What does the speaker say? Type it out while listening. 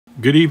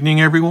Good evening,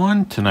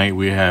 everyone. Tonight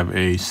we have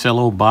a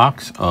Cello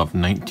box of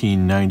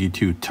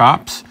 1992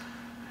 Topps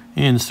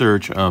in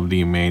search of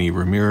the Manny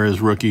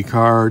Ramirez rookie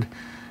card,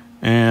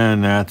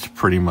 and that's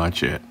pretty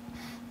much it.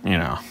 You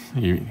know,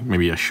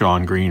 maybe a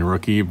Sean Green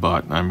rookie,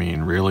 but I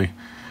mean, really?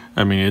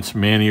 I mean, it's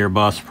Manny or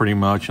bust pretty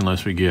much,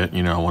 unless we get,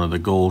 you know, one of the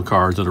gold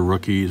cards of the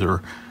rookies,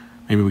 or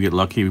maybe we get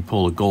lucky, we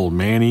pull a gold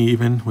Manny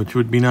even, which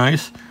would be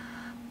nice.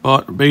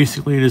 But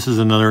basically, this is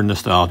another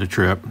nostalgia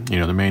trip. You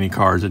know, the Manny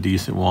card's a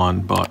decent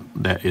one, but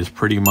that is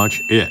pretty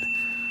much it.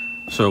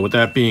 So with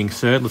that being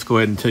said, let's go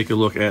ahead and take a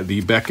look at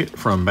the Beckett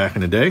from back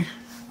in the day.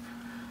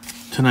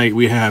 Tonight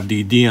we have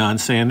the Deion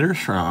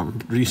Sanders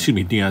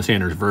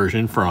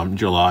version from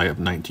July of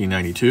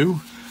 1992.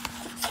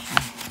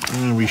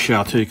 And we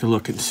shall take a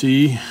look and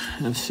see.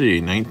 Let's see,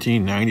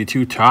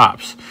 1992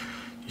 Topps.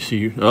 You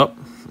see, up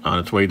on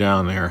its way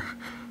down there.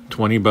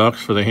 $20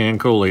 for the hand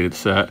collated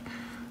set.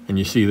 And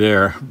you see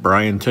there,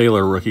 Brian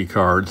Taylor rookie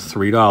cards,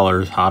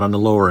 $3, hot on the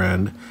lower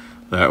end.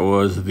 That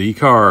was the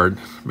card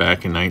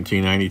back in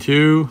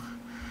 1992.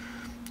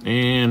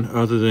 And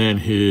other than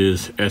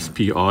his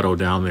SP Auto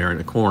down there in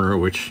the corner,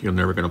 which you're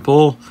never going to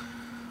pull,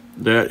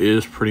 that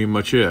is pretty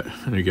much it.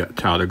 And you got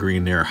Tyler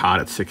Green there, hot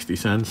at 60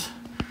 cents.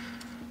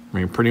 I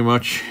mean, pretty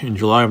much in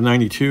July of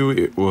 92,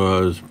 it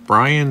was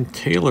Brian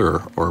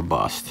Taylor or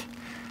bust.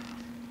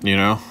 You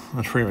know,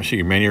 that's pretty much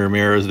it. Manny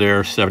Ramirez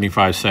there,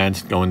 75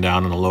 cents, going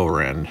down on the lower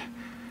end.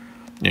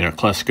 You know,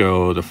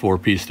 Klesko, the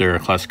four-piece there,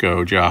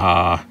 Klesko,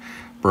 Jaha,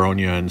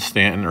 Bronya, and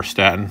Staten,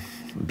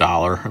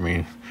 $1. I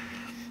mean,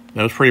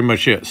 that was pretty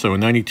much it. So in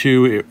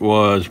 92, it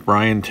was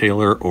Brian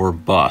Taylor or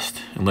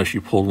bust, unless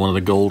you pulled one of the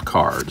gold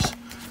cards.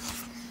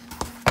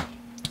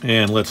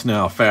 And let's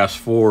now fast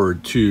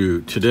forward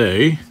to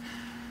today.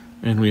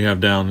 And we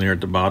have down there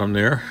at the bottom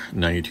there,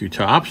 92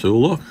 Topps. Oh,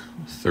 look,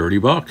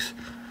 $30.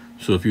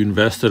 So if you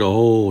invested a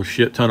whole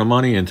shit ton of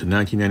money into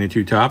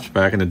 1992 Topps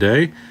back in the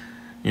day,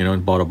 you know,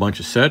 and bought a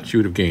bunch of sets, you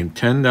would have gained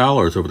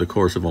 $10 over the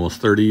course of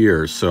almost 30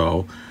 years.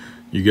 So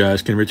you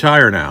guys can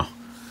retire now.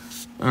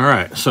 All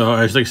right, so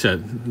as I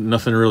said,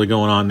 nothing really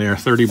going on there.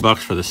 $30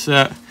 for the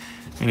set.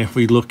 And if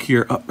we look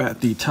here up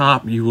at the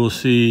top, you will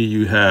see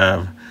you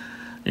have,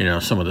 you know,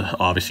 some of the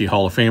obviously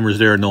Hall of Famers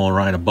there. Nolan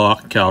Ryan,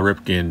 $1. Cal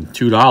Ripken,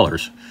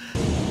 $2.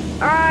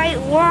 I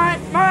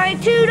want my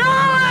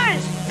 $2!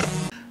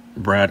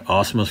 Brad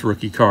Ausmus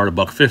rookie card,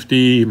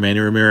 $1.50. Manny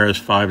Ramirez,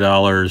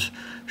 $5.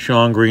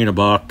 Sean Green,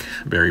 $1.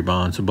 Barry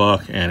Bonds,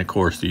 $1. And of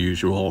course the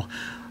usual,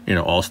 you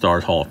know,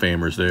 All-Stars Hall of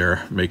Famers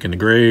there making the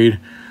grade.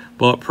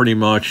 But pretty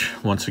much,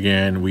 once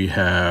again, we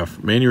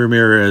have Manny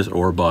Ramirez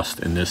or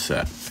bust in this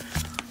set.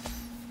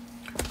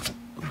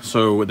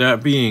 So with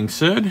that being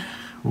said,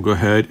 we'll go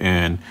ahead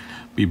and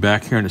be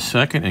back here in a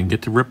second and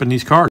get to ripping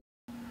these cards.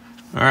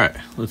 All right,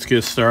 let's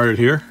get started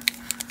here.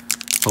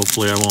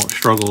 Hopefully I won't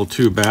struggle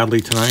too badly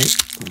tonight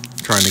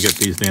trying to get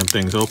these damn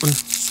things open.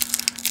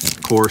 And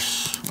of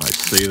course, I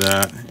say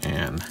that,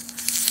 and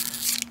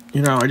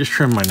you know, I just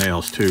trimmed my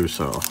nails too,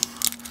 so.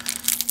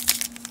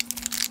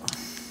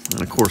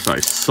 And of course I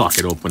suck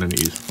at opening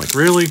these. Like,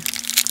 really?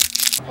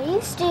 Are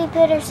you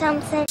stupid or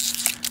something?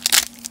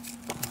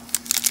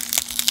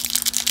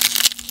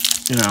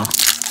 You know,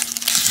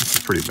 this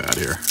is pretty bad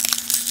here.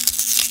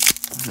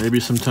 Maybe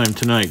sometime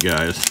tonight,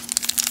 guys.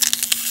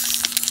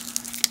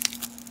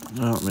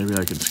 Oh, maybe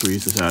I can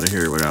squeeze this out of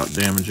here without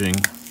damaging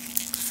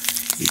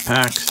the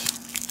packs.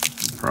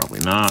 Probably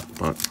not,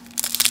 but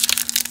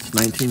it's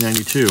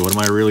 1992. What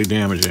am I really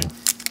damaging?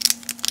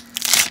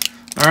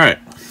 All right,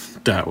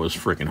 that was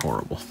freaking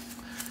horrible.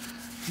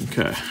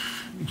 Okay,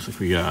 looks like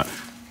we got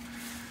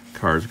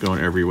cards going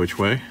every which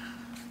way.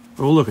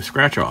 Oh, look, a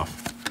scratch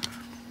off.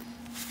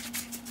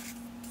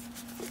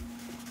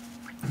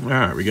 All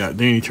right, we got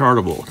Danny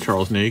Chartable,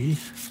 Charles Nagy.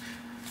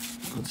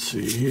 Let's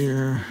see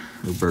here,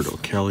 Roberto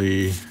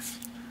Kelly.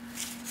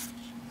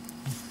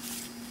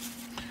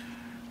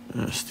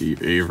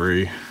 Steve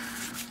Avery.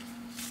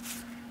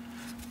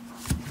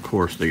 Of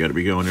course, they got to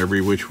be going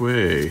every which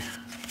way.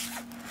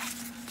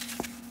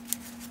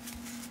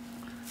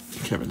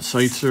 Kevin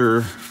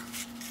Seitzer,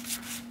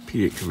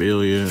 Pete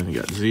Cavalier, you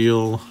got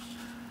Zeal,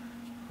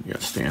 you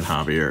got Stan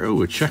Javier.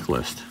 Oh, a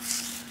checklist.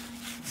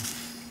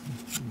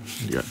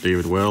 You got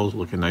David Wells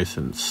looking nice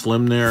and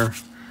slim there.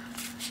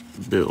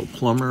 Bill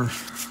Plummer.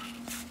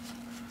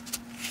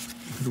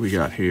 What do we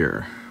got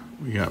here?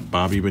 We got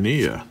Bobby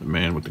Bonilla, the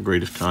man with the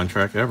greatest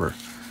contract ever.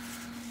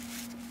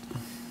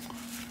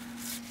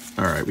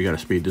 All right, we got to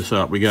speed this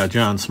up. We got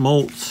John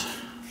Smoltz.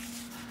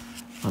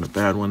 Not a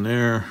bad one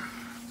there.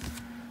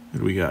 What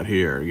do we got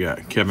here? We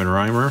got Kevin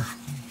Reimer.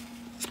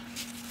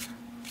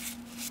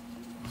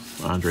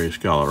 Andres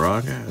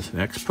Galarraga as an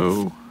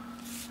Expo.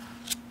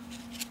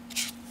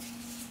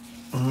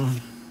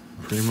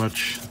 Pretty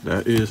much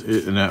that is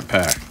it in that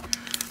pack.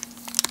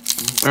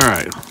 All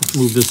right, let's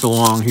move this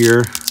along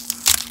here.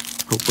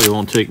 Hopefully it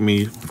won't take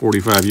me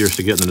 45 years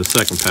to get into the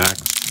second pack.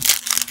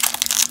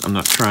 I'm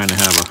not trying to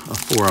have a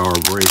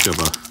 4-hour break of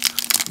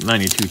a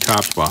 92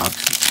 Topps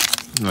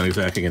box. I'm not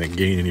exactly going to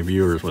gain any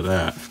viewers with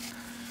that.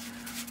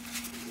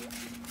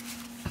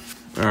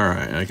 All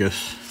right, I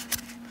guess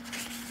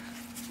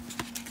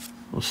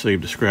We'll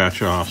save the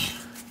scratch offs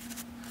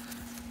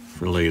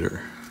for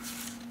later.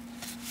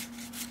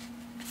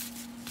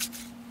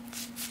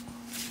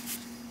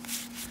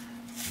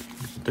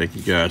 Thank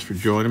you guys for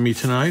joining me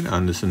tonight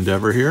on this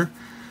endeavor here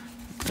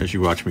as you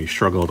watch me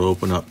struggle to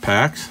open up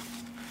packs.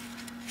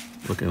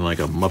 Looking like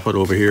a Muppet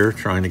over here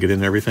trying to get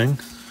in everything.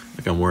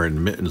 Like I'm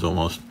wearing mittens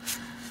almost.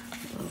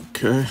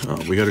 Okay,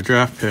 oh, we got a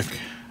draft pick.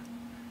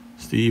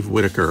 Steve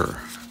Whitaker.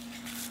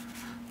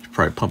 He's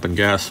probably pumping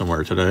gas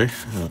somewhere today.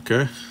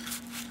 Okay.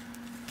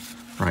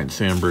 Ryan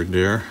Sandberg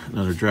there.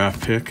 Another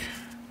draft pick.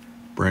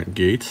 Brent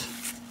Gates.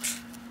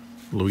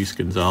 Luis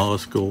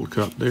Gonzalez Gold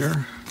Cup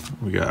there.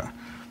 We got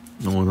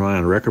Nolan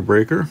Ryan Record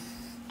Breaker.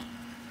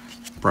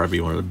 Probably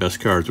one of the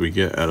best cards we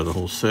get out of the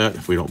whole set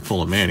if we don't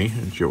pull a Manny.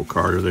 And Joe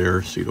Carter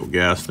there, Cito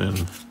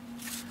Gaston.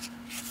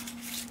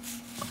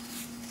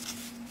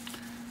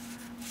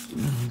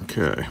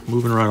 Okay,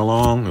 moving right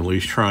along, at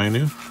least trying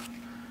to.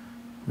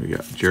 We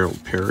got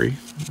Gerald Perry,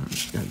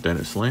 we got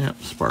Dennis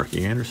Lamp,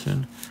 Sparky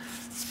Anderson,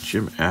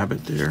 Jim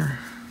Abbott there,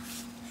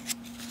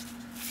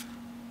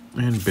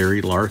 and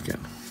Barry Larkin.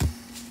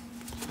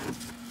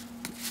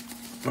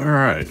 All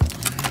right.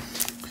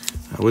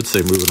 I would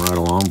say moving right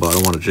along, but I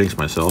don't want to jinx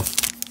myself.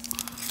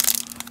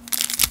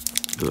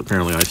 Because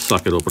apparently I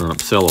suck at opening up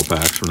Cello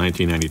packs from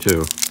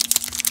 1992.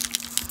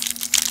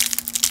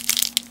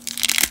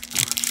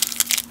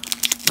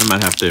 I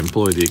might have to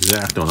employ the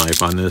X-Acto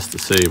knife on this to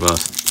save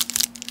us.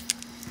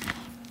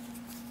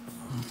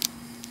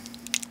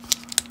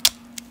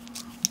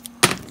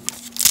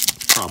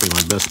 Probably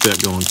my best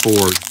bet going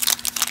forward.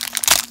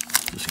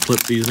 Just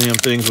clip these damn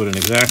things with an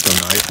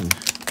X-Acto knife and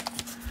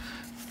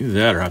either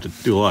that or have to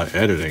do a lot of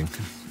editing.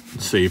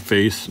 Save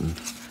face and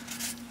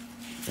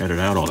edit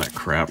out all that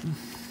crap.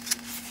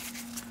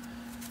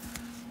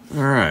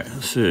 Alright,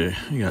 let's see.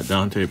 You got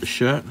Dante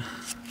Bichette,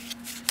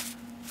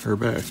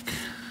 Herbeck.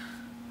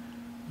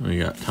 We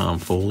got Tom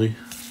Foley,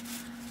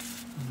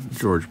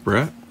 George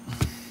Brett.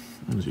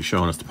 Is he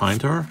showing us the Pine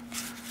Tar?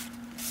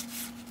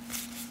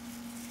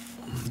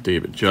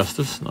 David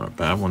Justice, not a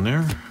bad one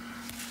there.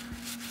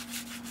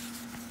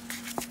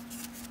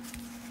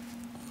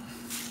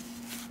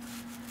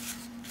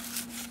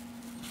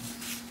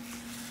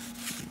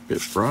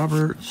 Biff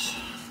Roberts.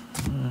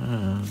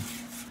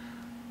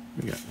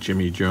 We got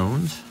Jimmy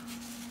Jones.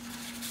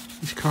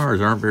 These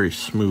cards aren't very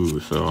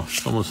smooth, so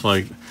it's almost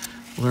like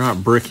well, they're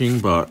not bricking,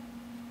 but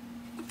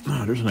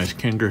oh, there's a nice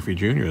Ken Griffey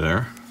Jr.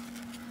 there.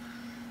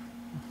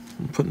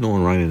 I'm putting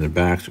Nolan Ryan in the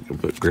back so we can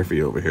put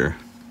Griffey over here.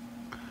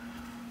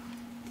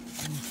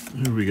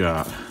 Here we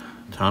got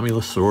Tommy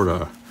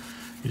Lasorda.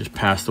 He just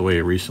passed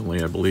away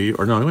recently, I believe.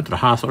 Or no, he went to the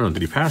hospital. I don't know,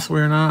 did he pass away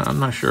or not? I'm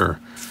not sure.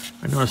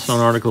 I know I saw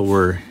an article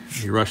where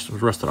he was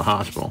rushed to the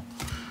hospital.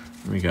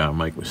 We got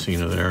Mike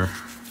Messina there.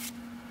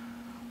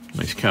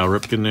 Nice Cal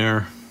Ripken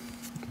there.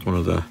 One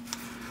of the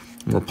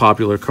more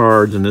popular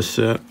cards in this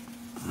set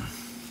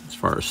as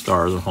far as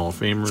stars and Hall of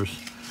Famers.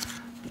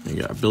 We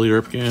got Billy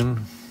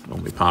Ripken,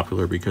 only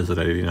popular because of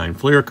that 89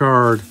 Flair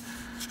card.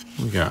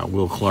 We got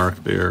Will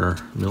Clark there,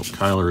 Milt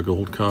Tyler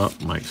Gold Cup,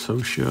 Mike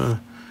Scioscia,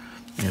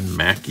 and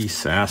Mackie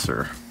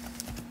Sasser.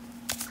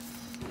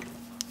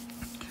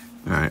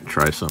 All right,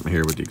 try something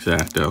here with the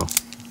X-Acto.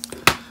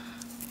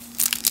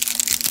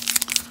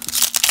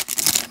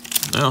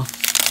 Well,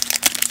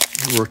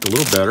 it worked a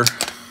little better.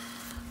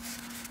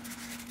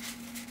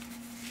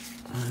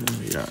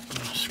 We got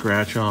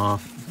scratch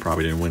off.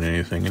 Probably didn't win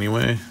anything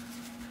anyway.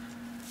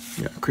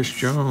 We got Chris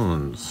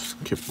Jones,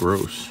 Kip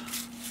Gross,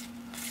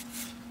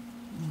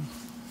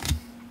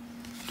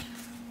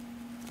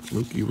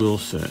 Mookie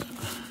Wilson.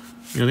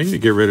 You know, they need to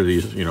get rid of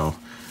these, you know,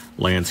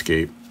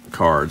 landscape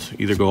cards.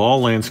 Either go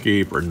all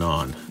landscape or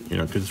none. You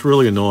know, because it's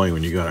really annoying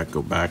when you gotta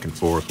go back and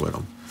forth with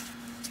them.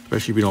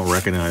 Especially if you don't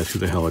recognize who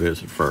the hell it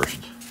is at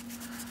first.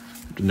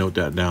 You have to note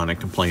that down and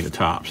complain to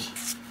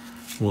Topps.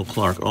 Will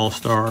Clark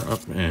All-Star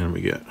up, and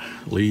we get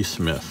Lee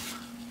Smith,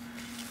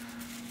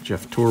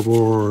 Jeff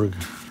Torborg,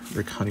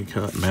 Rick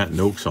Honeycutt, Matt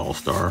Noakes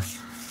All-Star,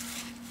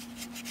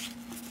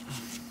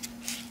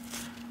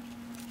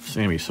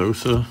 Sammy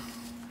Sosa,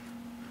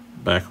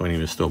 back when he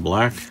was still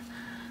black.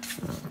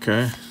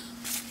 Okay,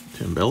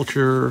 Tim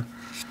Belcher,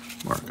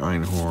 Mark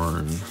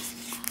Einhorn,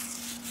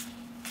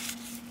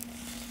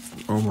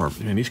 Omar.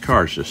 Man, these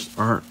cards just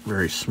aren't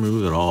very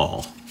smooth at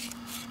all.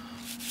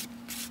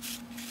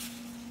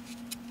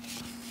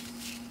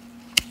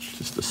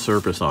 Just the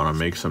surface on them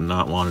makes them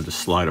not wanting to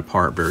slide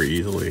apart very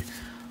easily.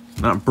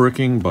 Not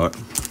bricking, but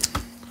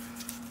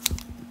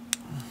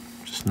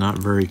just not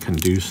very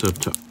conducive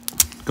to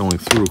going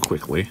through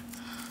quickly.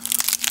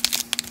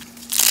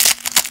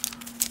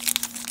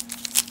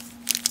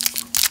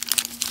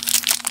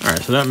 All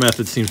right, so that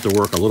method seems to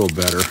work a little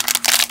better,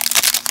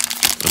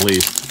 at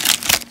least.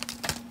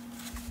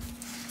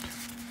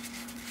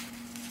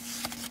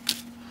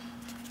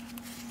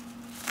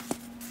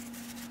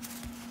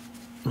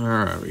 All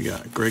right, we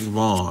got Greg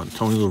Vaughn,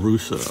 Tony La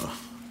Russa.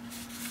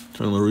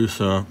 Tony La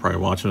Russa, probably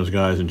watching those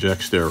guys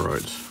inject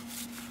steroids.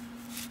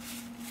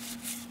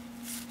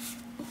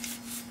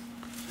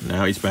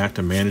 now he's back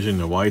to managing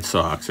the White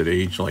Sox at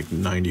age like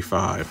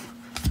 95.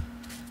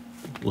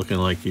 Looking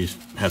like he's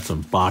had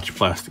some botched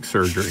plastic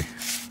surgery.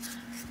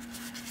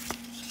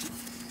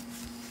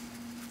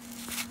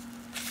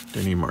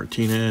 Denny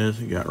Martinez,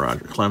 you got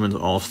Roger Clemens,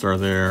 All-Star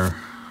there.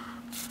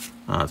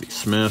 Ozzie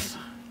Smith,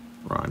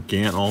 Ron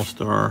Gant,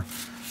 All-Star.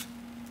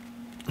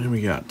 And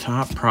we got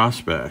top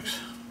prospects.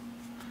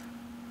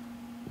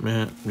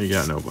 Man, we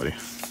got nobody.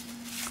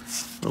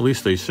 At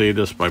least they saved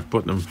us by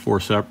putting them four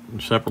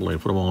separately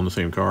and put them all on the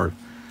same card.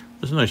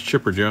 There's a nice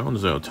Chipper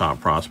Jones, though, top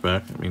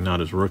prospect. I mean, not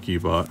his rookie,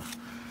 but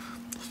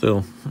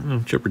still,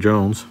 Chipper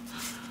Jones.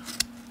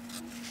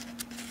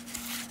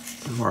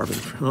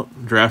 Marvin,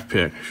 draft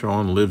pick,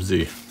 Sean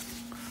Livesey.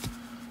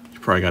 He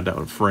probably got that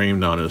one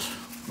framed on his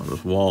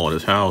wall at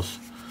his house.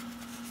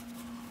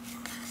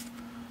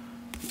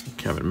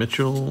 Kevin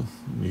Mitchell.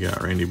 You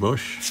got Randy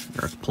Bush,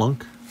 Eric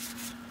Plunk,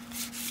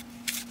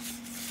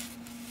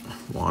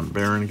 Juan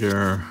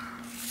Berenger,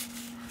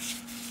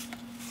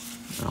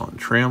 Alan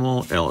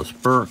Trammell, Ellis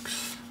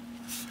Burks,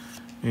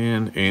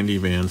 and Andy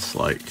Van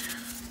Slyke.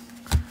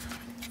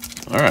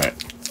 All right,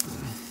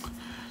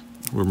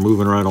 we're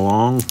moving right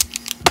along.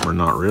 We're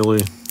not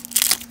really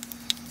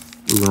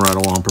moving right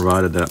along,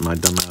 provided that my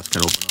dumbass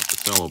can open up the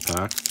Cello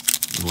pack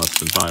in less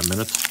than 5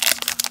 minutes,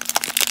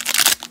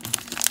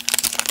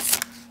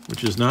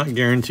 which is not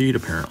guaranteed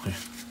apparently.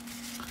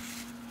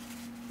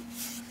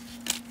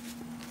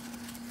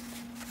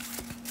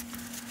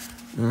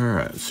 All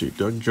right, let's see.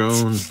 Doug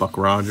Jones, Buck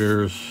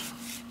Rogers.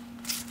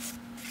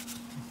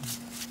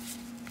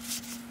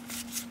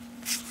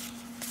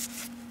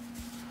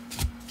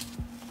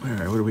 All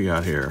right, what do we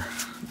got here?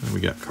 We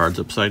got cards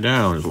upside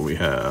down is what we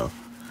have.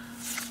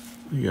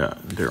 We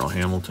got Darryl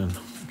Hamilton,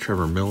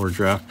 Trevor Miller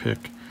draft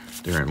pick,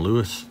 Darren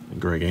Lewis,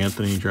 Greg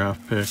Anthony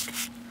draft pick,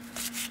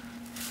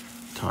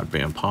 Todd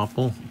Van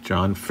Poppel,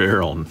 John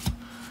Farrell.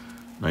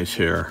 Nice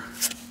hair.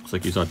 Looks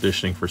like he's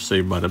auditioning for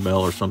Saved by the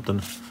Bell or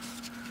something.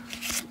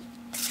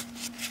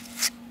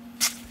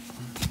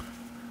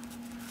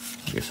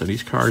 Like I said,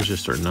 these cards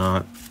just are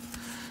not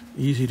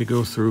easy to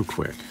go through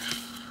quick.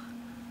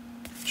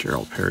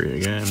 Gerald Perry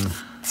again.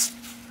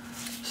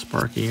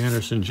 Sparky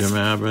Anderson, Jim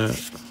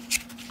Abbott,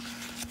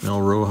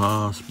 Mel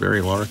Rojas,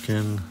 Barry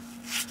Larkin,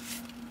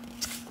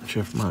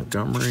 Jeff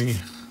Montgomery,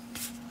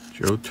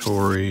 Joe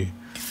Torre,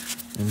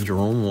 and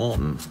Jerome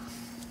Walton.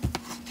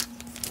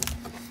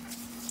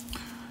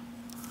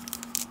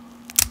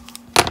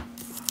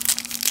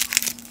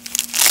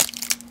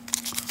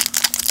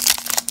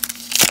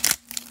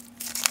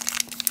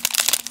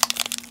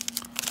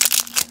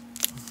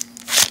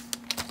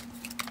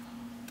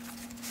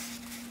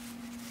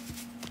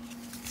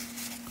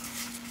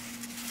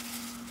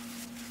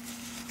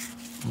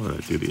 What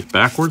did I do these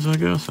backwards, I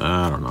guess?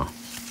 I don't know.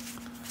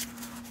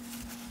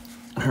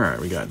 All right,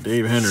 we got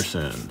Dave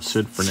Henderson,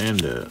 Sid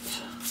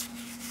Fernandez,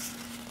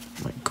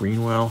 Mike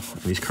Greenwell.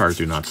 These cards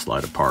do not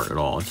slide apart at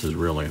all. This is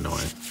really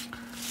annoying.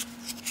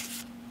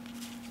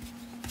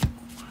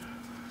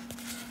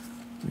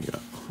 We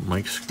got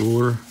Mike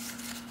Schooler.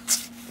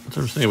 That's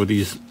what I'm saying with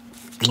these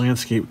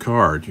landscape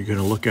cards. You're going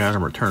to look at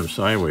them or turn them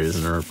sideways,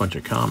 and there are a bunch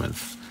of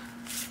comments.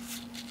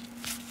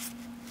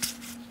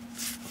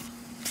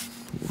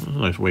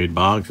 Nice Wade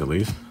Boggs, at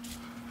least.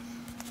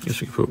 I guess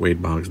we could put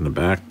Wade Boggs in the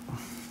back.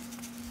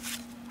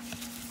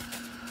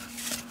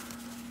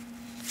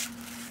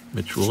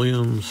 Mitch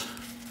Williams.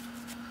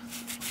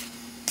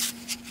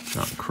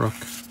 John Crook.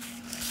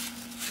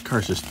 These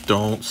cards just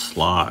don't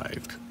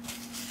slide.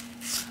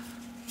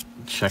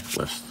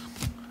 Checklist.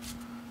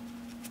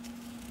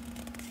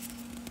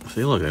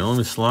 See, look, they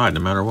only slide no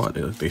matter what.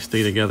 They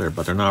stay together,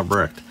 but they're not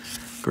bricked.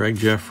 Greg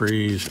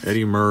Jeffries,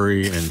 Eddie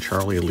Murray, and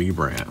Charlie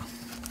Leibrandt.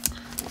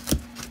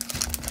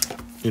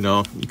 You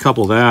know, you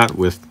couple that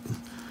with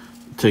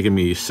taking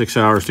me 6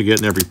 hours to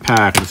get in every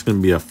pack, and it's going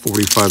to be a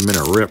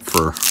 45-minute rip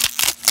for a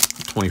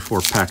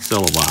 24-pack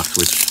Cello box,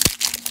 which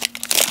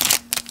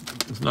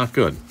is not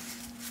good.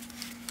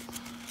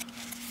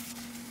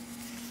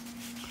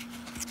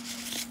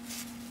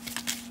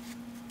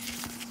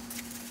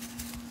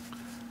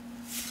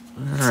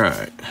 All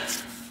right.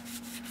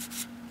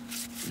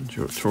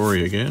 Joe Torre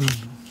again.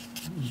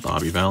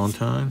 Bobby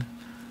Valentine.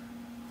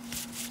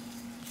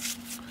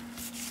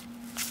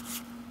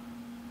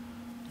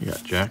 You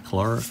got Jack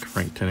Clark,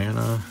 Frank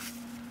Tanana,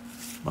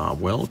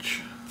 Bob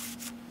Welch,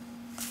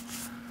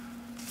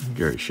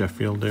 Gary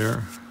Sheffield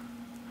there.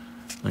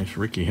 Nice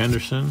Ricky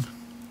Henderson.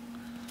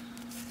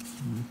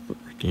 Put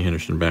Ricky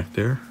Henderson back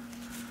there.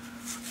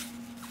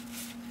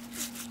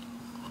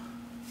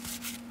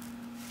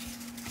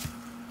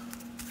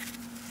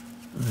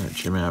 All right,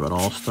 Jim Abbott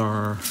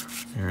All-Star,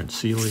 Aaron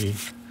Seeley,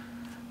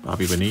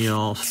 Bobby Bonilla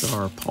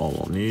All-Star,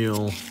 Paul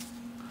O'Neill.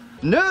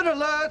 Nerd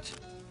alert!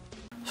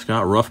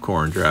 Scott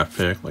Ruffcorn draft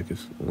pick, like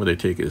what they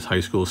take his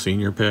high school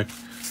senior pick,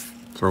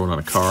 throw it on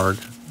a card,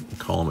 and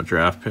call him a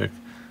draft pick.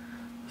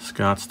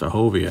 Scott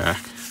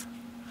Stahoviak,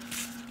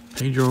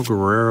 Pedro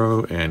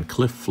Guerrero, and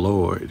Cliff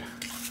Floyd.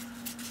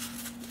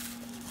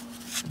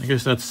 I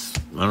guess that's,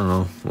 I don't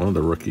know, one of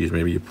the rookies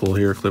maybe you pull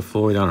here, Cliff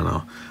Floyd, I don't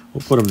know.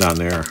 We'll put him down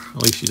there.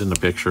 At least he's in the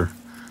picture.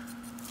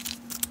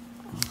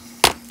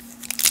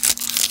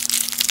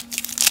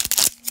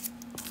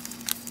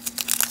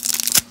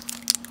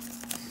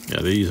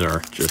 Yeah, these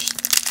are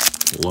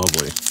just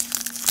lovely.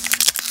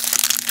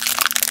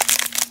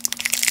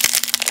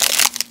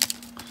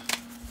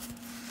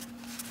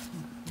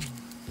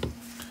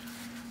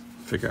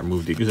 Figure I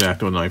moved the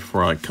X-Acto knife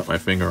before I cut my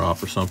finger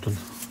off or something.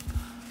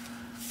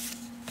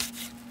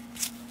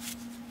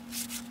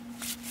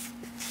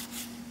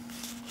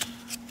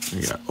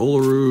 You got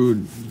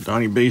Olerud,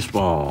 Donnie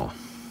Baseball.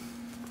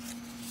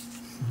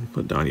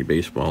 Put Donnie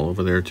Baseball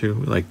over there too.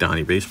 We like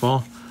Donnie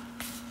Baseball.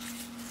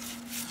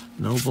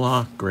 No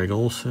Block, Greg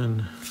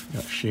Olson,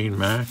 got Shane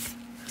Mack.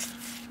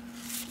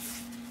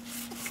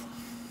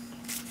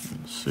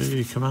 Let's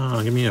see, come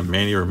on, give me a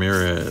Manny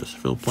Ramirez,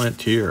 Phil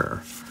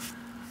Plantier.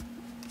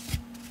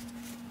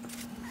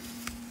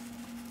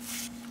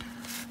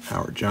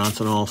 Howard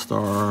Johnson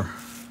All-Star.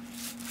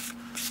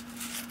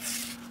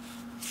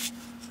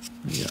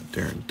 You got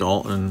Darren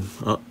Dalton.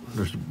 Oh,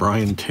 there's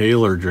Brian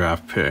Taylor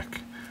draft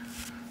pick.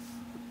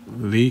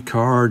 The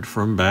card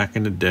from back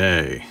in the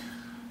day.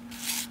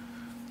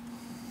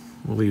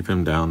 We'll leave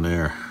him down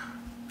there.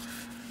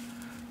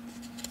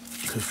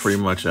 Because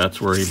pretty much that's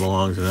where he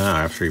belongs now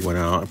after he went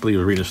out. I believe he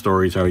was reading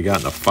stories how he got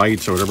into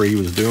fights or whatever he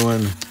was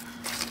doing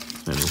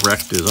and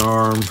wrecked his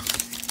arm.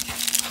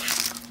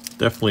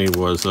 Definitely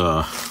was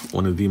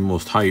one of the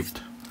most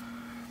hyped,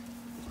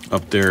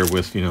 up there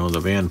with, you know, the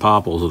Van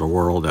Poppels of the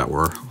world that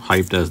were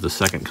hyped as the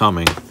second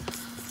coming.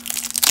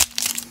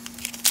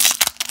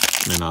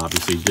 And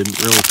obviously didn't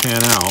really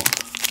pan out.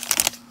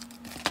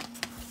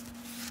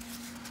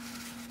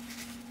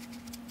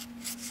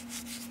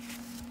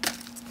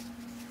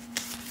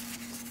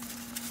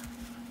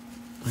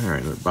 All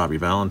right, Bobby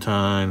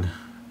Valentine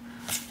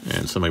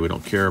and somebody we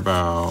don't care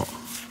about.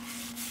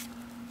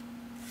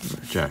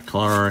 Jack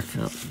Clark,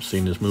 I've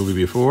seen this movie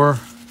before.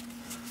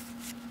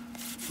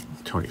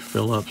 Tony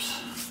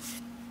Phillips,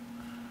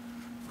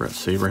 Brett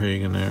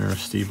Saberhagen there,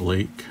 Steve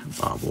Lake,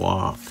 Bob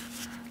Walk,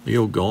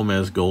 Leo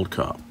Gomez Gold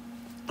Cup.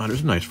 Oh,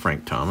 there's a nice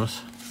Frank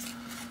Thomas.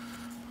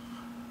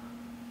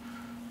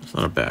 It's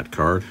not a bad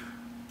card.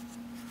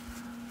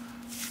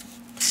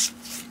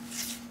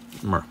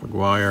 Mark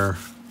McGuire.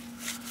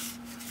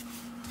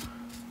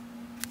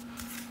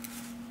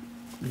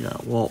 We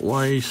got Walt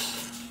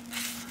Weiss,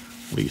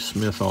 Lee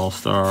Smith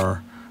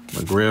All-Star,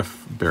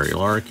 McGriff, Barry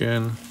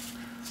Larkin,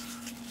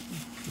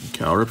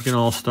 Cal Ripken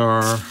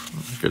All-Star,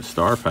 good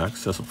star pack,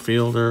 Cecil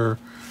Fielder.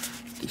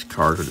 These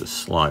cards will just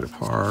slide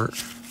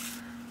apart.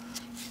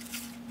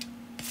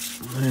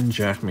 And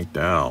Jack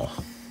McDowell.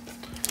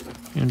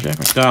 And Jack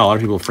McDowell, a lot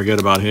of people forget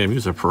about him. He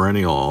was a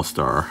perennial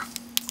All-Star.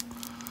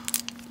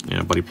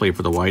 Yeah, but he played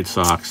for the White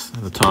Sox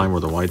at a time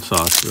where the White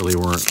Sox really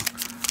weren't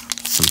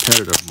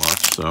competitive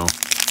much, so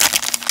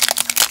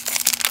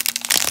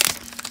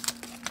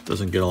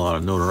doesn't get a lot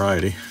of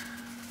notoriety.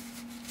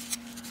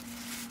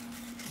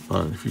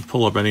 But if you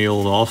pull up any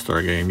old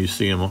All-Star game, you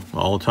see him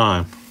all the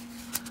time.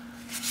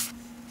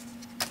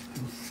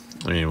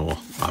 I mean, well,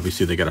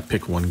 obviously they got to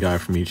pick one guy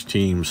from each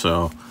team,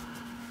 so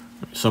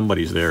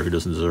somebody's there who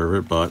doesn't deserve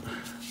it. But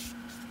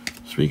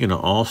speaking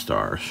of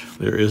All-Stars,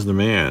 there is the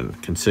man,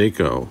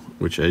 Canseco,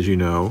 which, as you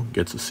know,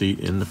 gets a seat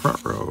in the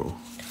front row.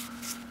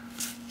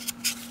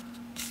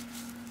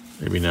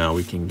 Maybe now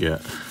we can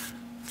get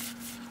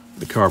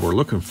the card we're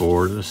looking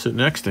for to sit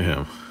next to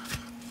him,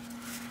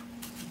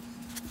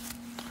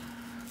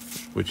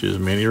 which is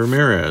Manny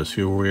Ramirez,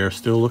 who we are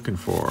still looking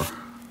for.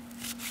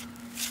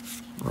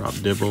 Rob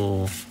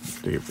Dibble,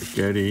 Dave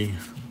Beckett.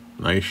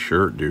 Nice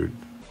shirt, dude.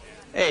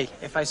 Hey,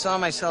 if I saw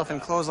myself in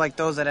clothes like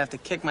those, I'd have to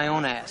kick my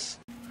own ass.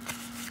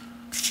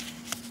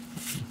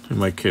 Who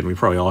am I kidding? We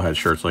probably all had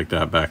shirts like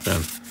that back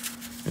then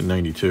in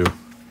 '92.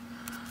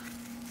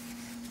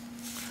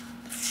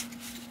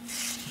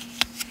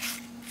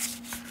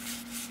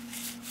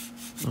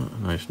 Oh,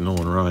 nice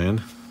Nolan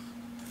Ryan.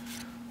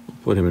 We'll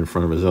put him in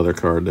front of his other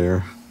card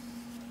there.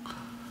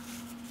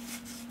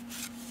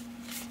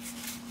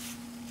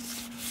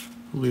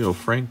 Leo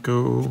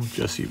Franco,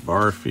 Jesse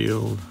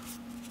Barfield,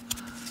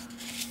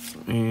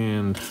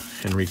 and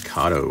Henry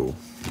Cotto.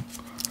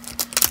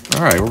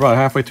 All right, we're about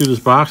halfway through this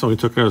box. It only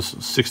took us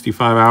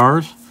 65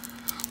 hours.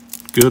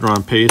 Good, we're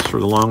on pace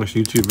for the longest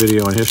YouTube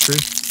video in history.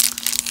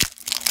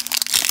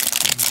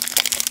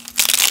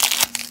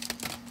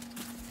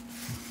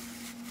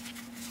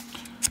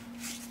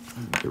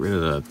 Get rid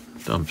of the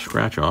dumb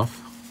scratch off.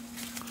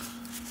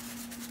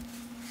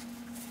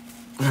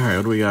 All right,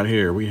 what do we got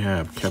here? We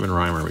have Kevin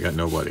Reimer. We got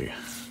nobody.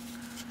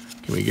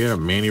 Can we get a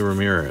Manny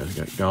Ramirez? We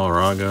got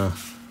Galarraga.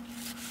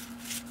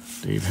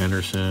 Dave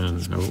Henderson.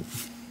 Nope.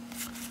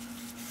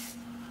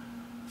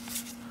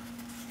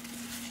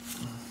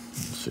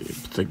 Let's see.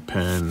 Thick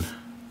Pen.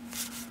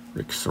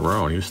 Rick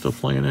Cerone. He was still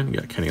playing in. You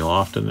got Kenny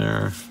Lofton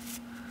there.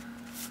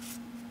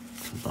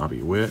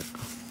 Bobby Witt.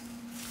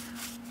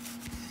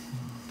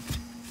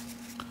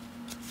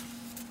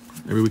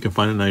 Maybe we can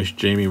find a nice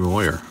Jamie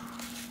Moyer.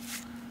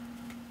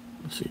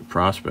 Let's see,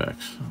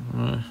 prospects.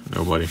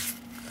 Nobody.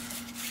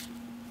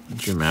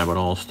 Jim Abbott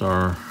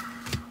All-Star.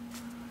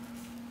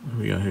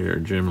 We got here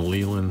Jim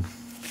Leland,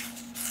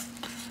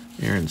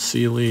 Aaron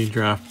Seeley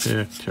draft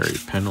pick, Terry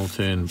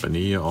Pendleton,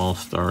 Bonilla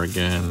All-Star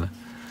again,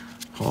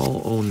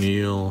 Paul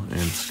O'Neill, and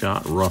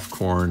Scott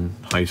Ruffcorn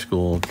high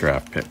school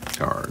draft pick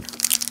card.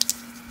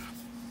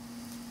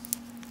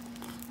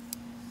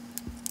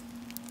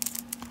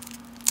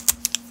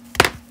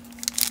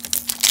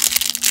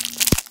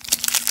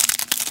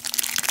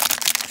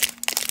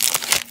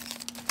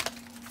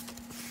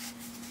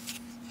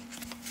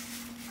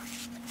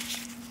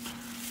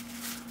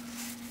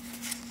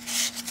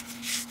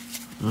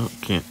 Oh,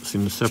 can't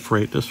seem to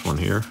separate this one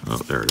here. Oh,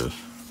 there it is.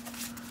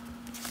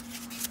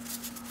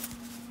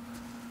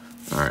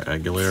 All right,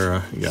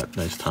 Aguilera. You got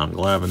nice Tom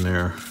Glavine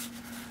there.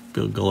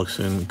 Bill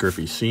Gullickson,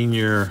 Griffey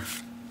Sr.,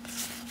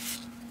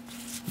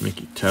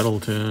 Mickey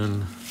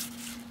Tettleton,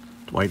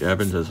 Dwight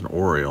Evans as an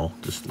Oriole.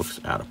 Just looks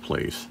out of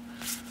place.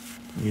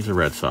 He's a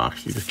Red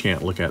Sox. You just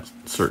can't look at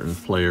certain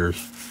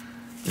players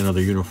in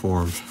other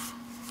uniforms.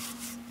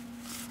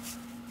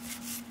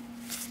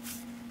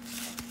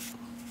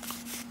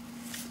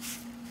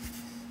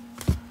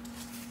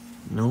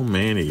 No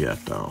Manny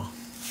yet, though.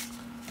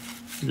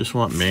 You just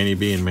want Manny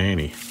being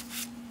Manny.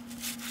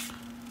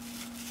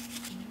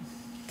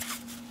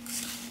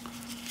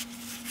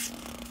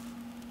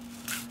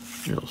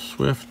 Neil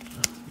Swift,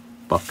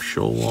 Buck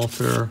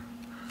Showalter.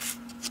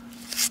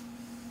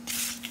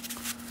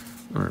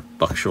 Or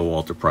Buck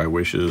Showalter probably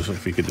wishes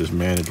if he could just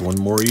manage one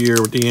more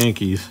year with the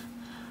Yankees.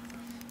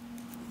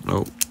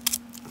 Nope.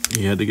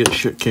 He had to get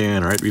shit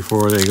canned right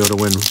before they go to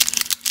win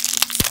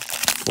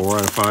 4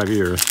 out of 5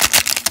 years.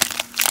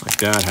 Like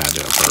that had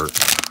to have hurt.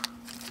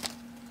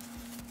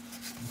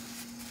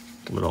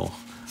 A little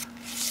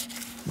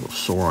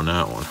sore on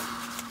that one.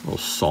 A little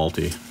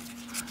salty.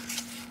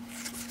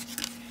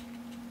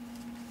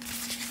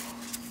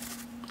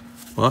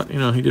 But, you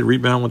know, he did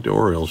rebound with the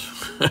Orioles.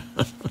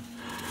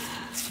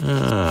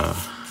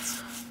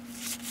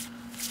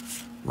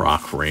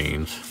 Rock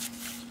Reigns.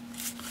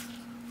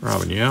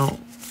 Robin Yount.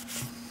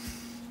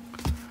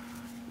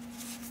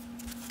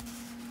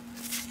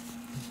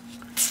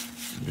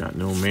 Got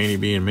no Manny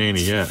being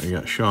Manny yet. We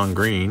got Sean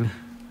Green,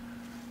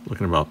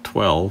 looking about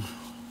 12.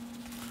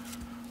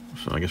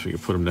 So I guess we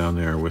could put him down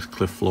there with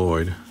Cliff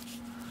Floyd.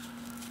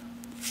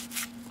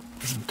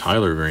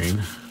 Tyler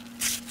Green.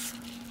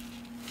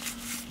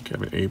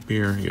 Kevin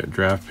Apier. You got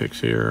draft picks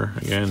here.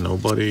 Again,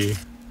 nobody.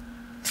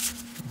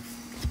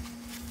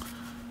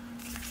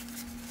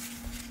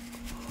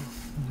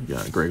 We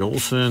got Greg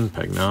Olson,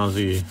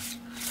 Pagnozzi,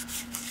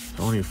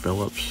 Tony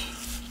Phillips,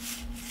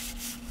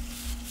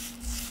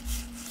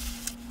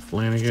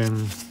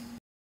 Flanagan.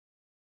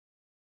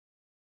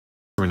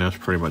 I mean, that's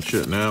pretty much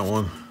it in that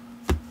one.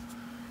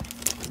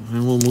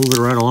 And we'll move it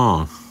right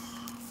along.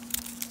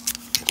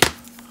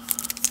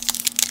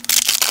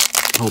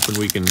 Hoping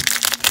we can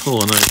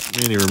pull a nice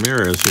Manny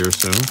Ramirez here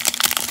soon.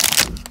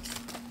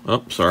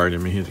 Oh, sorry,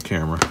 didn't mean to hit the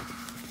camera.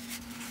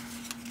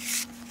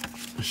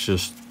 It's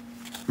just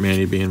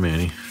Manny being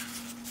Manny.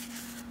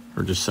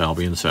 Or just Sal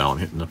being Sal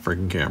and hitting the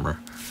freaking camera.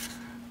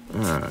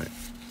 Alright.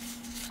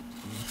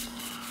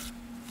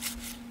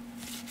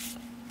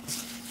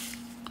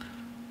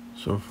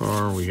 So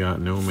far, we got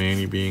no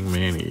Manny being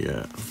Manny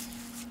yet.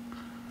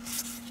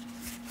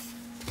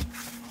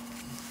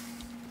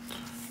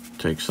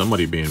 Take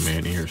somebody being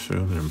Manny here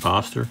soon. An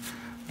imposter.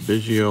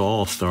 Biggio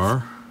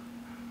All-Star.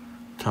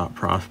 Top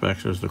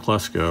prospects is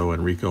DeClesco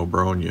and Rico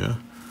Bronya.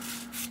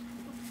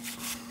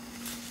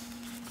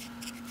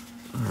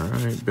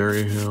 Alright,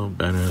 Berryhill,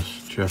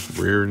 Bennis, Jeff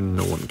Reardon,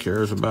 no one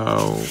cares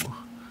about.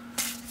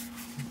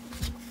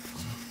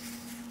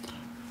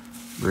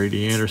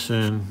 Brady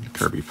Anderson,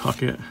 Kirby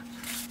Puckett,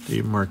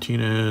 Dave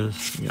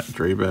Martinez, you got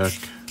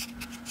Drabek,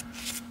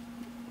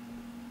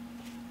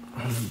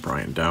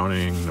 Brian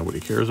Downing, nobody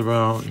cares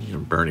about. You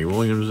got Bernie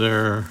Williams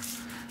there,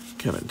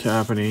 Kevin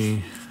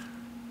Tapani,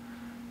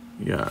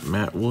 you got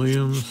Matt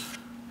Williams,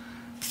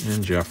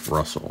 and Jeff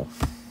Russell.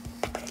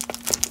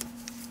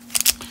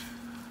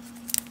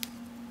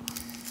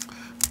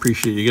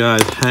 Appreciate you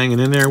guys hanging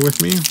in there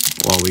with me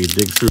while we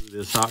dig through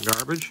this hot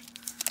garbage.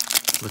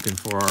 Looking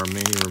for our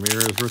Manny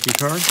Ramirez rookie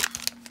card.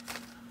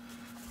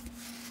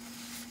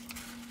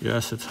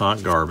 Yes, it's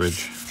hot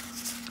garbage.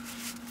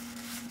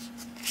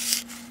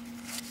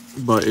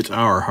 But it's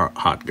our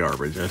hot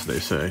garbage, as they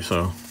say,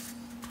 so.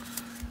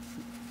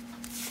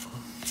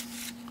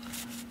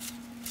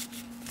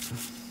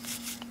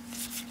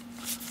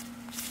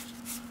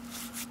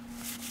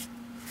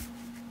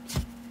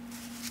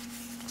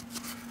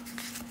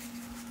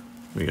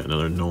 We got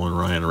another Nolan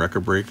Ryan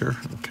record breaker.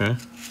 Okay.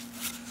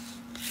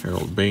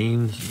 Harold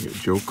Baines. You got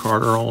Joe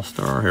Carter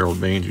All-Star.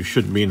 Harold Baines, who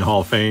shouldn't be in the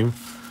Hall of Fame,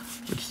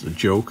 which is a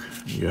joke.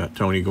 You got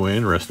Tony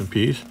Gwynn, rest in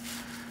peace.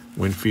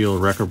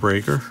 Winfield record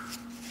breaker.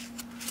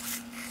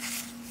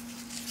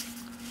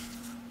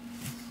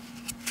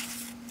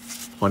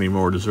 Plenty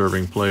more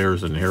deserving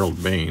players than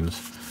Harold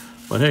Baines.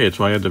 But hey, it's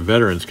why I had the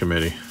Veterans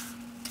Committee.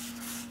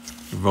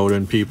 Vote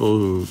in people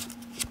who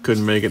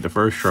couldn't make it the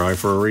first try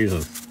for a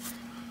reason.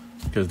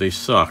 Because they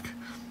suck.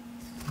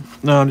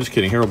 No, I'm just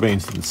kidding. Harold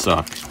Baines didn't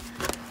suck.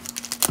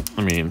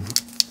 I mean,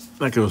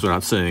 that goes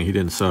without saying. He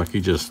didn't suck.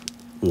 He just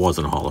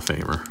wasn't a Hall of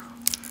Famer.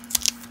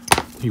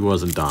 He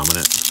wasn't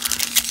dominant.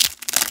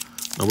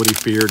 Nobody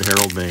feared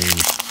Harold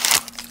Baines.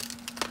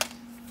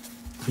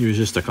 He was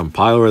just a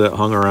compiler that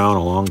hung around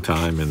a long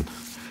time and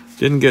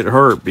didn't get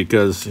hurt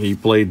because he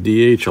played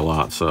DH a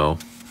lot, so.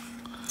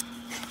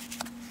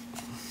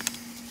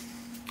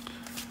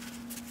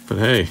 But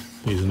hey,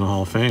 he's in the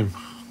Hall of Fame.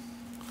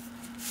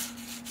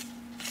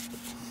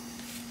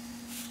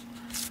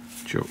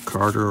 Joe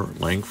Carter,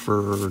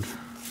 Langford,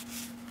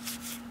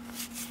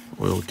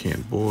 Oil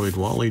Can Boyd,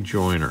 Wally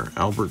Joyner,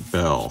 Albert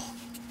Bell,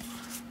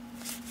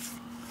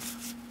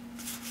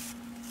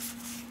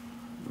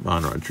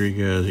 Von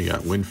Rodriguez, you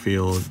got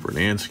Winfield,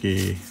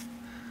 Bernansky,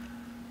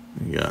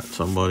 you got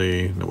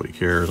somebody, nobody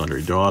cares,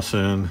 Andre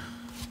Dawson.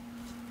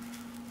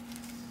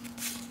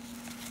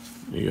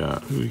 You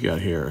got, who you got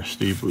here?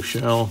 Steve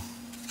Buechele.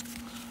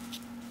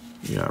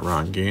 You got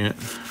Ron Gant,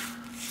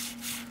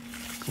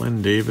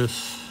 Glenn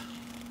Davis,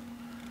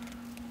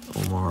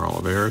 Omar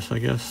Oliveras, I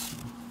guess,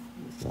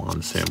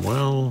 Juan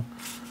Samuel,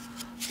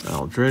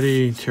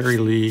 Aldretti, Terry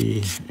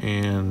Lee,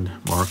 and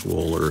Mark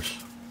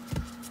Wohlers.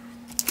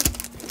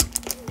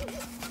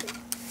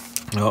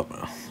 Oh,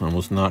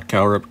 almost knocked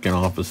Cal Ripken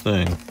off his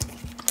thing.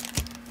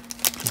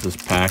 This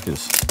pack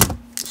is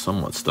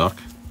somewhat stuck.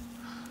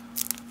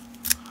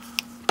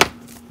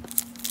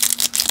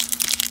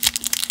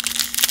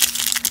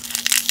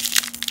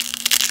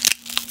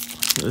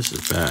 This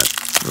is bad.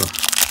 Ugh.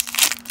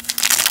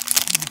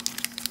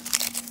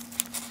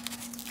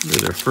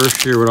 They're their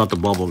first year without the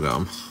bubble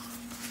gum.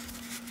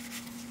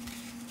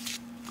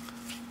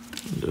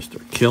 Just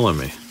they're killing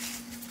me.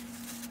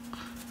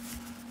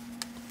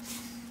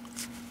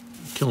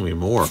 Killing me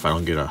more if I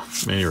don't get a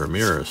Manny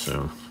Ramirez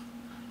soon.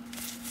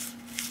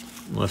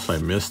 Unless I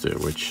missed it,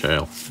 which,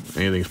 hell,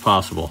 anything's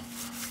possible.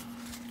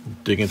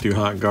 Digging through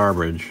hot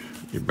garbage,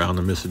 you're bound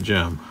to miss a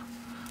gem.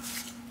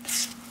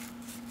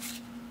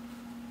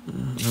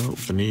 No,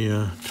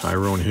 Bonilla,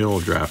 Tyrone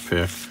Hill draft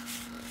pick.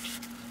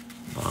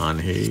 Von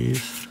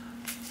Hayes,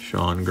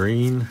 Sean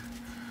Green,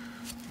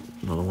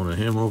 another one of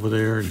him over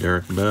there.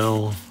 Derek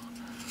Bell,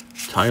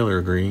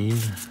 Tyler Green.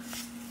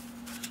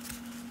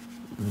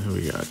 And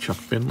we got Chuck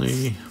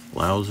Finley,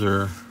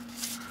 Blauser,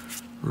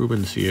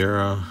 Ruben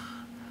Sierra,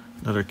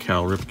 another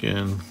Cal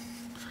Ripken,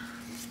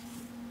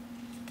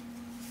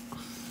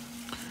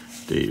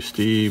 Dave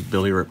Steve,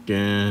 Billy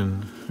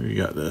Ripken. Who you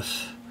got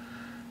this?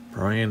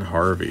 Brian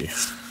Harvey,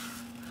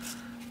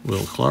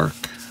 Will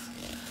Clark,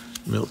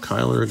 Milt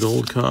Kyler,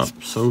 Gold Cup,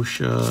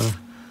 Sosha,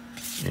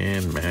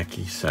 and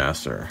Mackie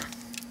Sasser.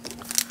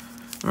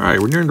 All right,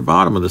 we're nearing the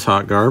bottom of this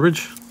hot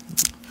garbage.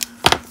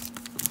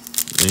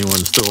 Anyone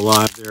still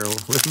alive there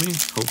with me,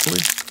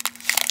 hopefully?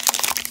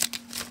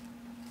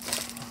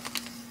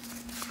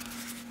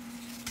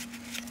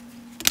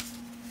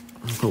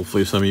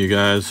 Hopefully some of you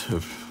guys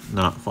have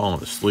not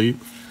fallen asleep.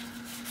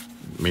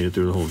 Made it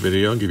through the whole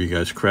video. I'll give you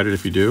guys credit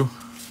if you do.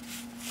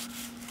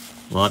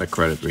 A lot of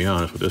credit, to be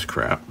honest, with this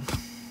crap.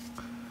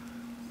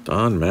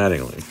 Don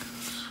Mattingly.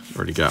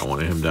 Already got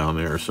one of him down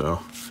there, so.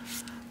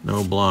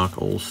 No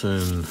Block,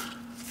 Olsen.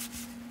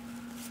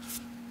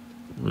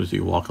 Was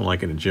he walking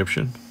like an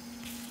Egyptian?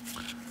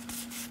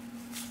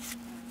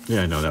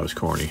 Yeah, I know that was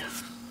corny.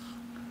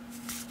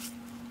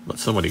 But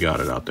somebody got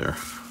it out there.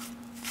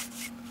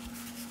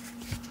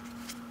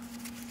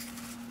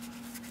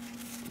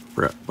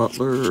 Brett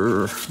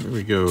Butler. There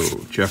we go.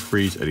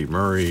 Jeffries, Eddie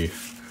Murray.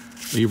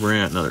 Lee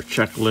Brandt, another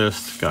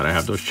checklist. Gotta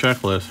have those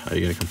checklists. How are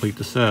you gonna complete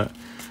the set?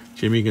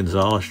 Jimmy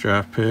Gonzalez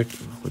draft pick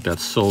with that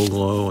soul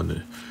glow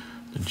and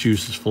the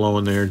juices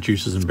flowing there,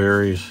 juices and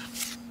berries.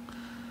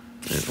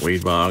 And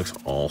Wade Boggs,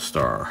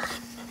 all-star.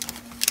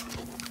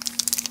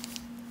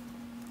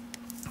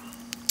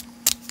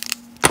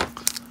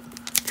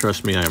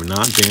 Trust me, I am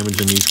not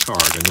damaging these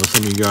cards. I know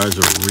some of you guys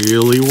are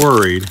really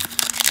worried.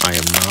 I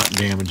am not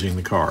damaging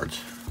the cards.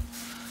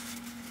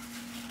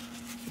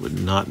 Would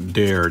not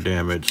dare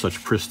damage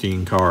such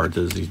pristine cards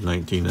as these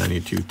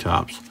 1992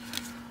 Topps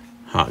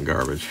hot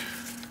garbage.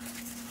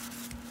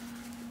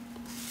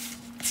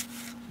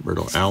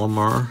 Berto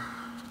Alomar.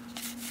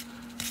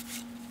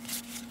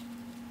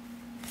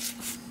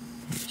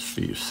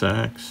 Steve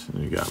Sachs.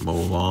 And you got Mo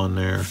Vaughn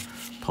there.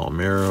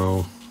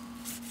 Palmeiro.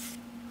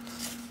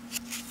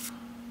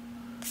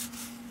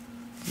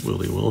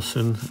 Willie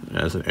Wilson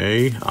as an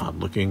A. Odd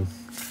looking.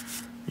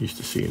 Used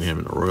to seeing him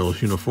in a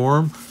Royals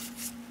uniform.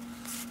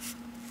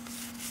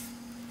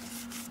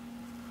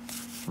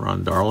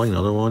 Ron Darling,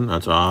 another one.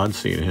 That's odd,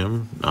 seeing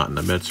him not in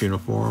the Mets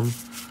uniform.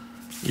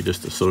 You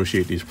just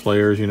associate these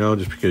players, you know,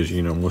 just because,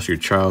 you know, most of your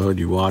childhood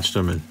you watched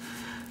them and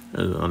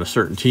on a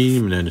certain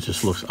team, and then it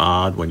just looks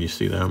odd when you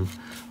see them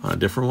on a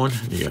different one.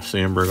 You got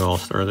Sandberg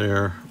All-Star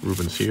there,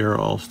 Ruben Sierra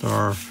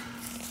All-Star,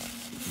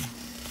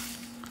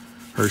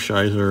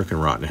 Hershiser can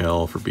rot in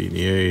hell for beating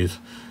the A's,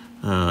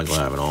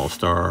 Glavine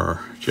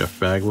All-Star, Jeff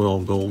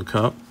Bagwell Gold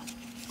Cup.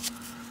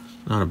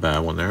 Not a bad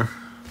one there.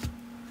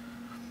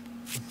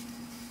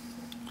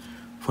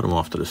 Put him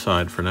off to the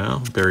side for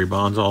now. Barry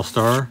Bonds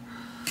All-Star.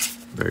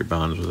 Barry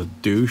Bonds was a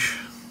douche,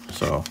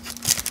 so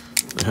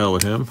the hell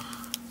with him.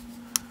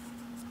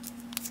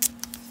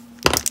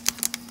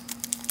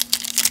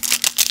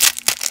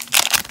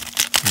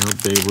 You know,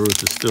 Babe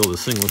Ruth is still the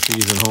single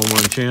season home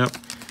run champ,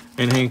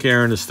 and Hank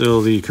Aaron is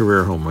still the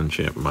career home run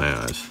champ in my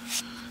eyes.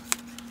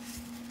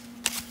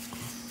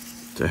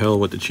 To hell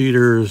with the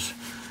cheaters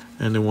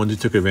and the ones who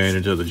took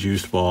advantage of the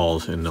juice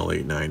balls in the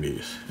late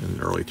 90s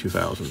and early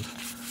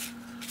 2000s.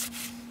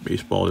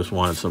 Baseball just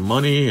wanted some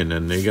money, and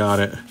then they got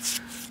it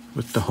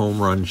with the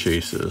home run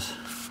chases.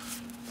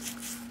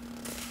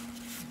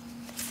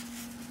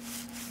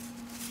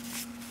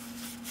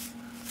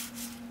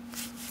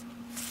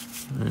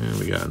 And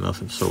we got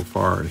nothing so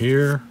far in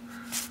here.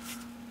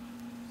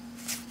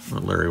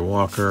 Larry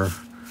Walker.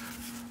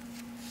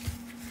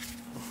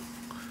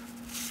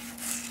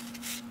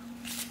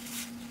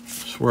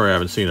 Swear I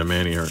haven't seen a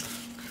Manny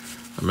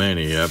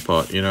yet,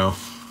 but you know,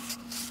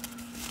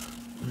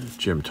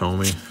 Jim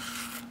Thome,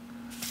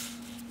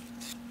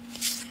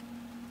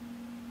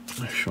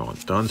 Sean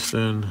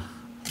Dunston,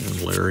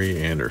 and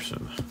Larry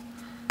Anderson.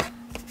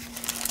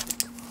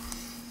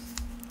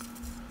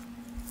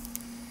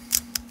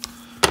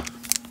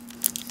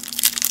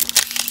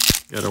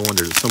 Gotta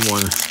wonder, did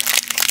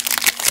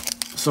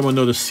someone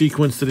know the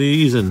sequence to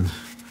these and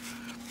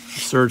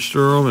searched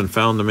through them and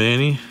found the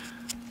Manny?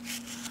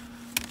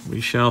 We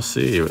shall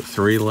see with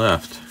 3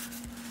 left.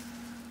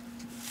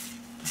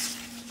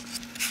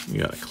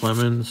 You got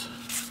Clemens,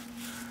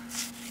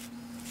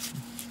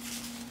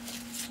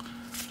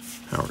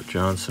 Howard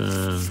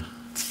Johnson,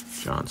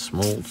 John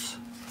Smoltz,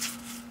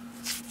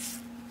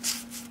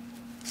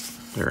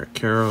 Eric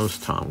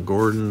Karros, Tom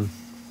Gordon,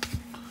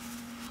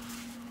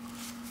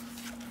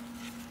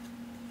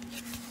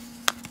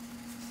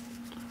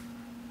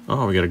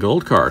 oh, we got a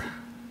gold card.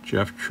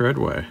 Jeff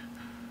Treadway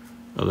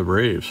of the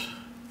Braves.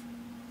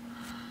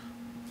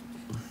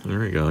 There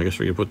we go. I guess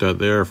we can put that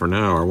there for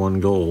now, our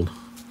 1 gold.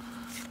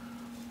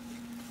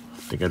 I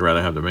think I'd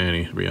rather have the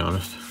Manny, to be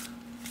honest,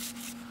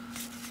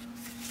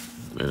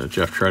 than a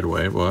Jeff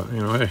Treadway, but,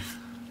 you know, hey.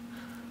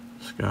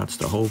 Scott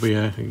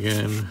Stahoviak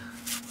again.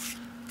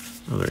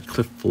 Another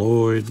Cliff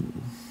Floyd.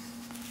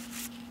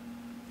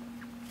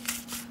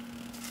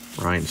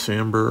 Ryan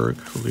Sandberg,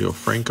 Julio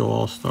Franco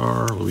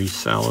All-Star, Luis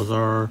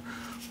Salazar,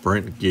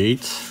 Brent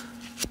Gates,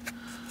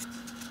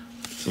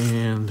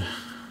 and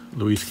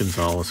Luis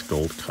Gonzalez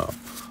Gold Cup.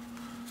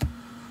 I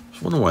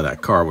was wondering why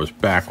that card was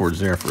backwards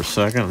there for a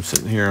second. I'm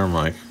sitting here, I'm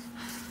like,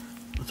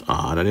 that's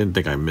odd. I didn't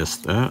think I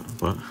missed that,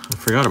 but I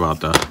forgot about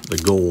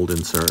the gold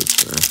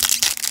inserts there.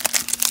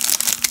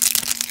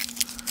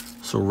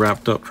 So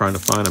wrapped up trying to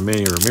find a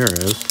Manny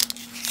Ramirez.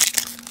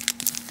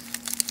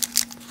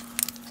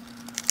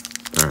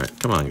 All right,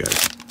 come on,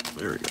 guys.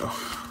 There we go.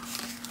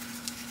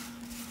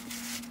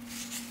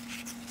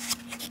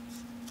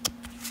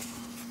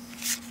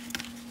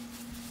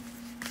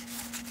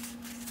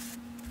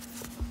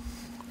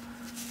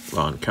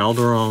 Ron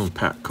Calderon,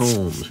 Pat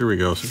Combs. Here we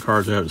go. Some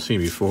cards I haven't seen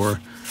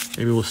before.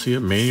 Maybe we'll see it.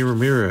 Manny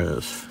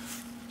Ramirez.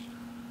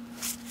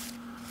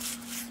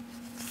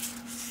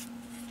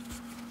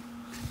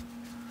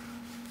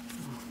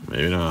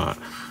 Maybe not.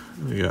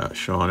 We got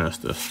Sean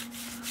Estes.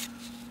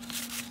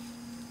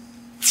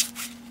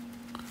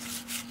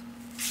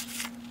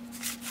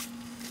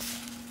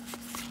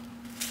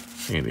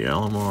 Andy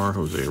Alomar,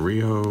 Jose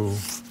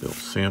Rijo, Bill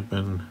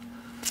Sampson,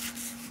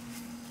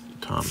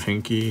 Tom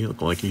Henke,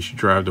 look like he should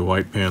drive the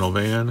white panel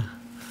van.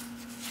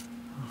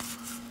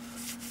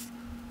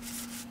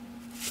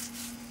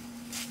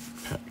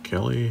 Pat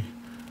Kelly,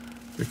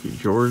 Ricky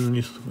Jordan,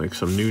 these look like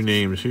some new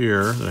names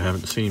here that I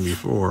haven't seen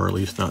before, at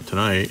least not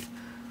tonight.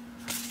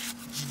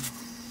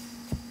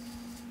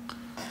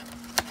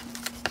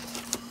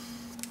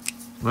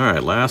 All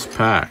right, last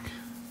pack.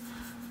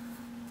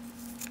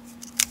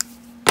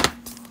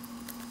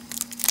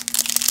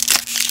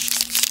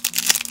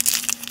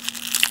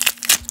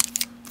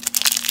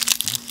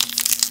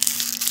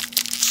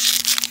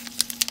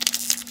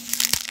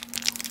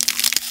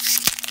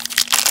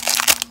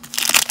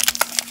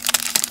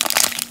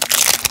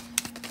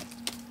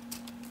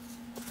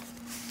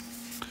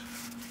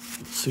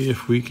 See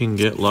if we can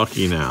get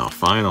lucky now,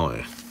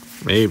 finally.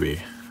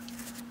 Maybe.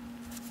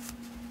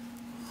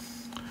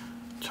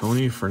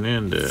 Tony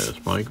Fernandez,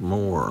 Mike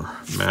Moore,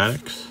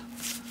 Maddox,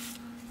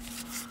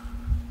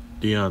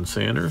 Deion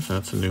Sanders,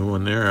 that's a new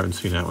one there. I haven't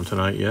seen that one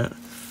tonight yet.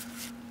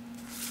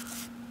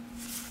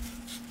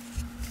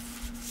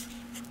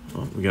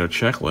 Well, we got a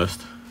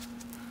checklist.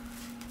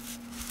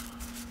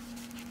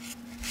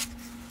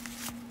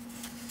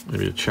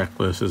 Maybe a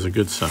checklist is a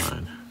good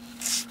sign.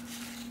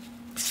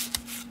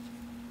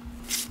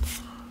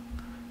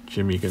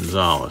 Jimmy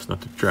Gonzalez,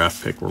 not the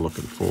draft pick we're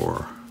looking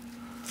for.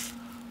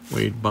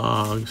 Wade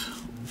Boggs,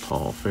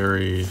 Paul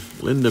Ferry,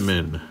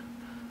 Lindemann,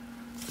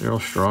 Darryl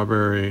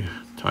Strawberry,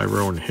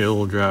 Tyrone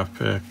Hill draft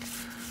pick,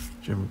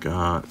 Jim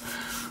Gott.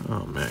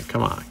 Oh man,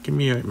 come on, give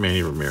me a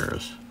Manny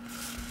Ramirez.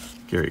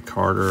 Gary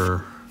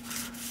Carter,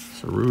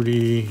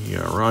 Cerruti, you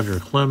got Roger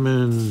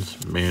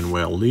Clemens,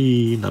 Manuel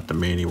Lee, not the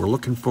Manny we're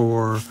looking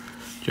for.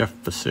 Jeff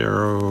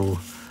Passero,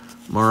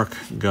 Mark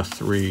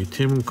Guthrie,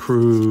 Tim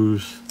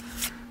Cruz,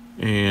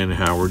 and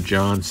Howard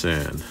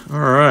Johnson. All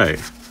right.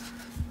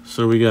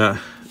 So we got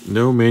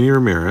no Manny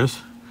Ramirez,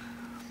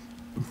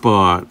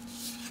 but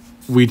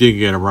we did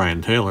get a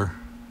Ryan Taylor,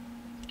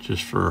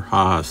 just for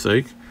ha-ha's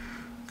sake.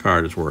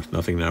 Card is worth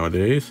nothing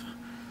nowadays,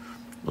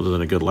 other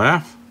than a good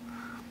laugh.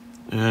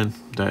 And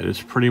that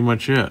is pretty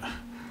much it.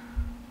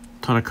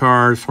 Ton of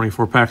cards,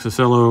 24 packs of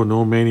Cello,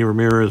 no Manny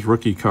Ramirez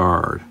rookie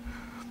card.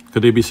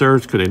 Could they be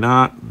searched? Could they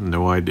not?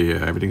 No idea.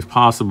 Everything's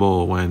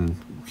possible when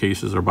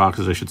cases or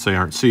boxes, I should say,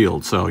 aren't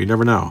sealed. So you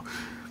never know.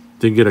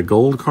 Did get a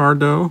gold card,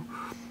 though.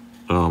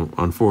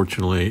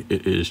 Unfortunately,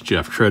 it is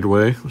Jeff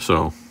Treadway.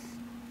 So,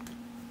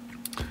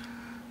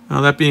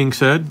 that being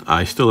said,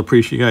 I still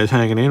appreciate you guys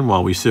hanging in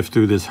while we sift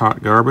through this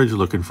hot garbage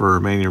looking for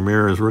a Manny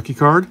Ramirez rookie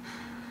card.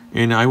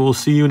 And I will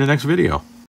see you in the next video.